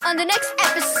on the next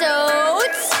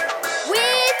episodes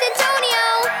with Antonio.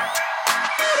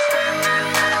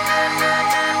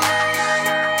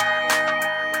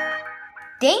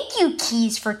 Thank you,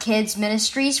 Keys for Kids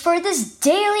Ministries, for this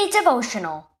daily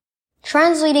devotional.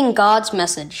 Translating God's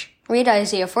message. Read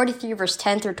Isaiah 43, verse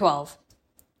 10 through 12.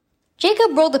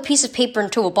 Jacob rolled a piece of paper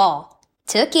into a ball,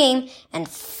 took aim, and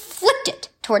flicked it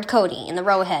toward Cody in the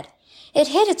row ahead. It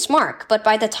hit its mark, but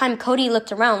by the time Cody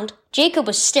looked around, Jacob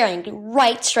was staring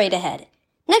right straight ahead.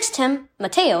 Next to him,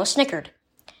 Mateo snickered.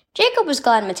 Jacob was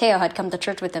glad Mateo had come to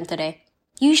church with him today.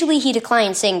 Usually he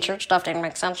declined saying church stuff didn't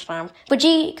make sense to him, but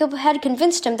Jacob had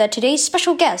convinced him that today's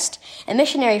special guest, a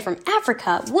missionary from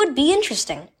Africa, would be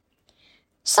interesting.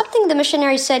 Something the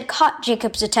missionary said caught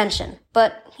Jacob's attention,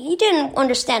 but he didn't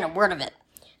understand a word of it.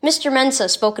 Mr. Mensa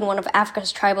spoke in one of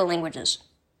Africa's tribal languages.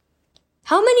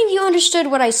 "How many of you understood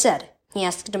what I said?" he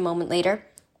asked a moment later.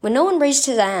 When no one raised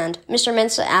his hand, Mr.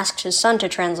 Mensa asked his son to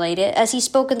translate it as he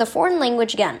spoke in the foreign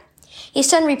language again. His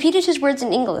son repeated his words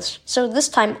in English, so this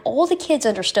time all the kids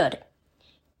understood.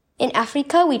 In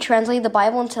Africa, we translate the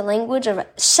Bible into language of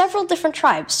several different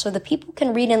tribes so the people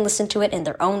can read and listen to it in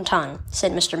their own tongue,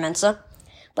 said Mr. Mensa.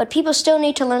 But people still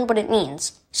need to learn what it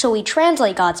means, so we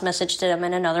translate God's message to them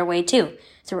in another way too,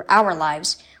 through our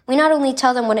lives. We not only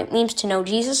tell them what it means to know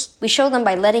Jesus, we show them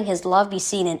by letting His love be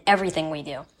seen in everything we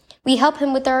do. We help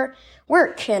Him with their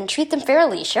work and treat them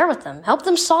fairly, share with them, help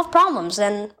them solve problems,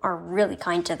 and are really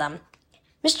kind to them.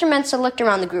 Mr. Mensa looked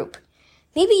around the group.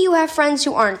 Maybe you have friends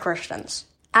who aren't Christians.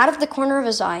 Out of the corner of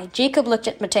his eye, Jacob looked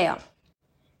at Mateo.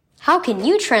 "How can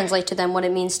you translate to them what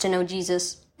it means to know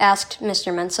Jesus?" asked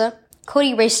Mr. Mensa.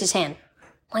 Cody raised his hand.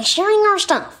 "By sharing our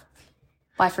stuff."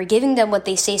 "By forgiving them when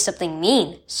they say something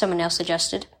mean," someone else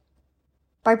suggested.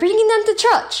 "By bringing them to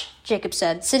church," Jacob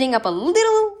said, sitting up a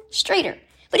little straighter.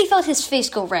 But he felt his face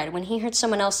go red when he heard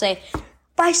someone else say,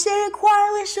 "By saying it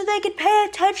quietly so they can pay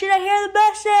attention and hear the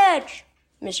message."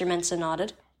 Mr. Mensa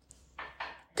nodded.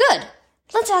 "Good.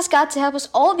 Let's ask God to help us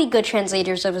all be good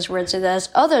translators of His word so that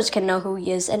others can know who He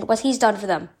is and what He's done for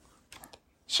them.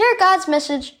 Share God's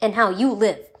message and how you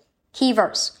live. Key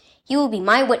verse. You will be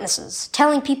my witnesses,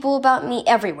 telling people about me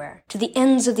everywhere, to the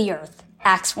ends of the earth.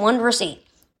 Acts 1 verse 8.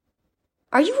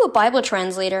 Are you a Bible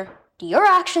translator? Do your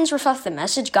actions reflect the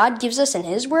message God gives us in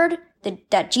His word?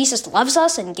 That Jesus loves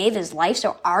us and gave His life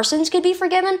so our sins could be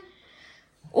forgiven?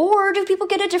 Or do people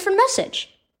get a different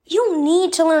message? You don't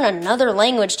need to learn another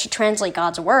language to translate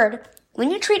God's word. When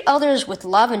you treat others with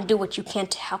love and do what you can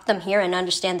to help them hear and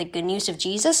understand the good news of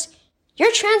Jesus,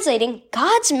 you're translating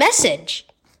God's message.